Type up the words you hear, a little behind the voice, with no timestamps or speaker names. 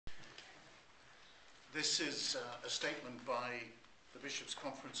This is a statement by the Bishops'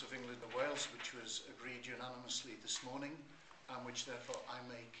 Conference of England and Wales, which was agreed unanimously this morning, and which therefore I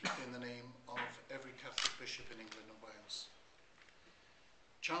make in the name of every Catholic bishop in England and Wales.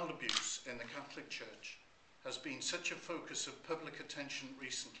 Child abuse in the Catholic Church has been such a focus of public attention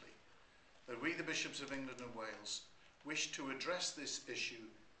recently that we, the Bishops of England and Wales, wish to address this issue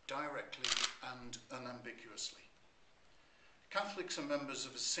directly and unambiguously. Catholics are members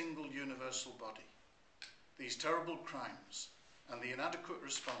of a single universal body. These terrible crimes and the inadequate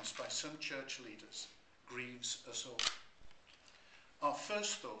response by some church leaders grieves us all. Our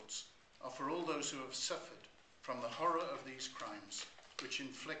first thoughts are for all those who have suffered from the horror of these crimes, which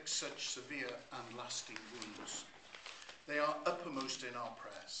inflict such severe and lasting wounds. They are uppermost in our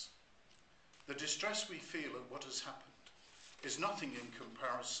prayers. The distress we feel at what has happened is nothing in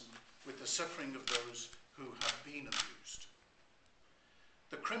comparison with the suffering of those who have been abused.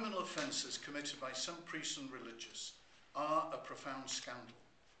 The criminal offences committed by some priests and religious are a profound scandal.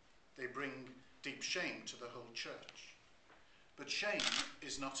 They bring deep shame to the whole church. But shame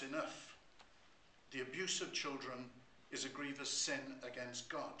is not enough. The abuse of children is a grievous sin against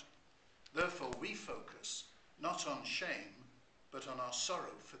God. Therefore, we focus not on shame, but on our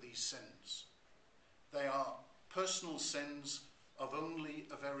sorrow for these sins. They are personal sins of only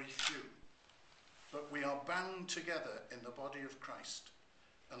a very few, but we are bound together in the body of Christ,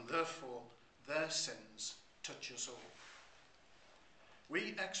 and therefore their sins touch us all.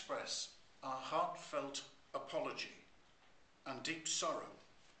 We express our heartfelt apology and deep sorrow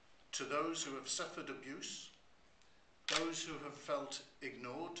to those who have suffered abuse, those who have felt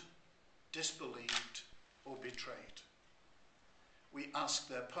ignored, disbelieved, or betrayed. We ask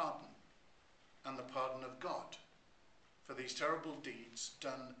their pardon and the pardon of God for these terrible deeds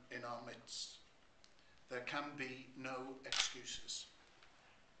done in our midst. There can be no excuses.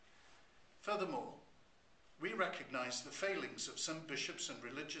 Furthermore, we recognise the failings of some bishops and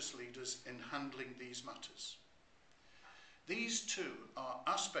religious leaders in handling these matters. These too are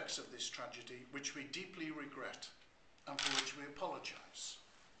aspects of this tragedy which we deeply regret and for which we apologise.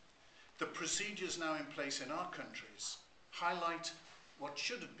 The procedures now in place in our countries highlight what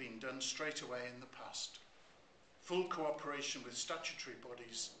should have been done straight away in the past. Full cooperation with statutory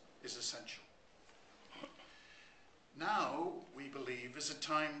bodies is essential. Now, we believe, is a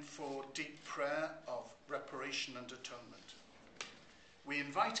time for deep prayer of reparation and atonement. We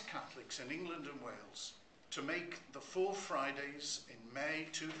invite Catholics in England and Wales to make the 4 Fridays in May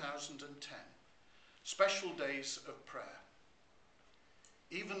 2010 special days of prayer.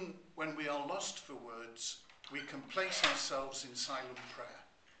 Even when we are lost for words, we can place ourselves in silent prayer.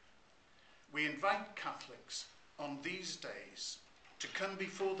 We invite Catholics on these days to come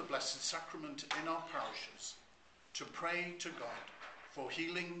before the Blessed Sacrament in our parishes to pray to God for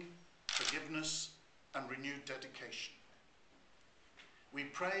healing, forgiveness, and renewed dedication. We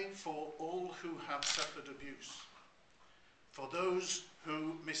pray for all who have suffered abuse, for those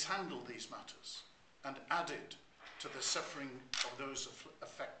who mishandle these matters and added to the suffering of those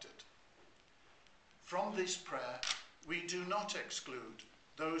affected. From this prayer, we do not exclude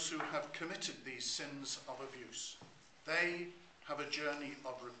those who have committed these sins of abuse. They have a journey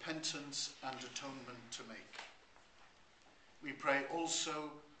of repentance and atonement to make. We pray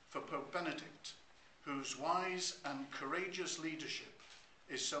also for Pope Benedict, whose wise and courageous leadership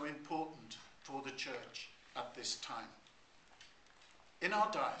is so important for the Church at this time. In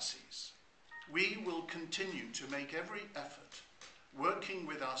our diocese, we will continue to make every effort, working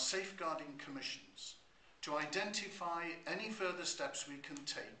with our safeguarding commissions, to identify any further steps we can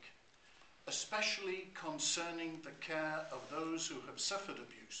take, especially concerning the care of those who have suffered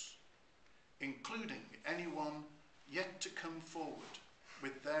abuse, including anyone yet to come forward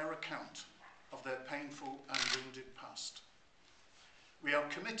with their account of their painful and wounded past. We are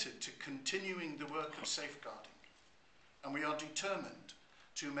committed to continuing the work of safeguarding, and we are determined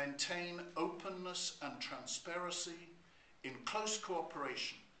to maintain openness and transparency in close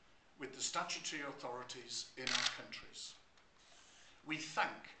cooperation with the statutory authorities in our countries. We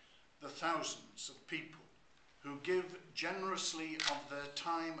thank the thousands of people who give generously of their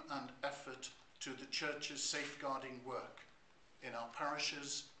time and effort to the Church's safeguarding work in our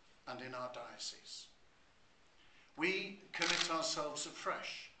parishes and in our diocese. We commit ourselves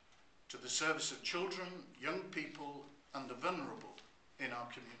afresh to the service of children, young people, and the vulnerable in our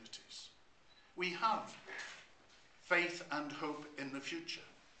communities. We have faith and hope in the future.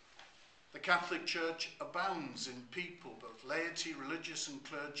 The Catholic Church abounds in people, both laity, religious, and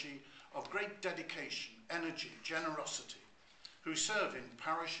clergy, of great dedication, energy, generosity, who serve in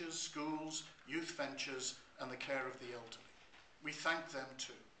parishes, schools, youth ventures, and the care of the elderly. We thank them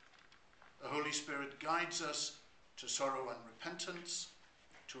too. The Holy Spirit guides us to sorrow and repentance,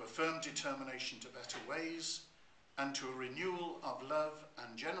 to a firm determination to better ways, and to a renewal of love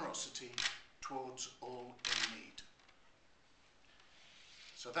and generosity towards all in need.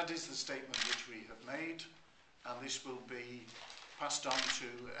 So that is the statement which we have made, and this will be passed on to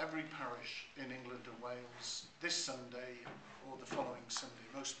every parish in England and Wales this Sunday or the following Sunday,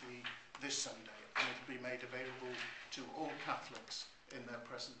 mostly this Sunday, and it will be made available to all Catholics in their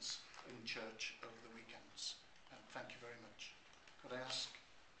presence in church over the weekends. And thank you very much. Could I ask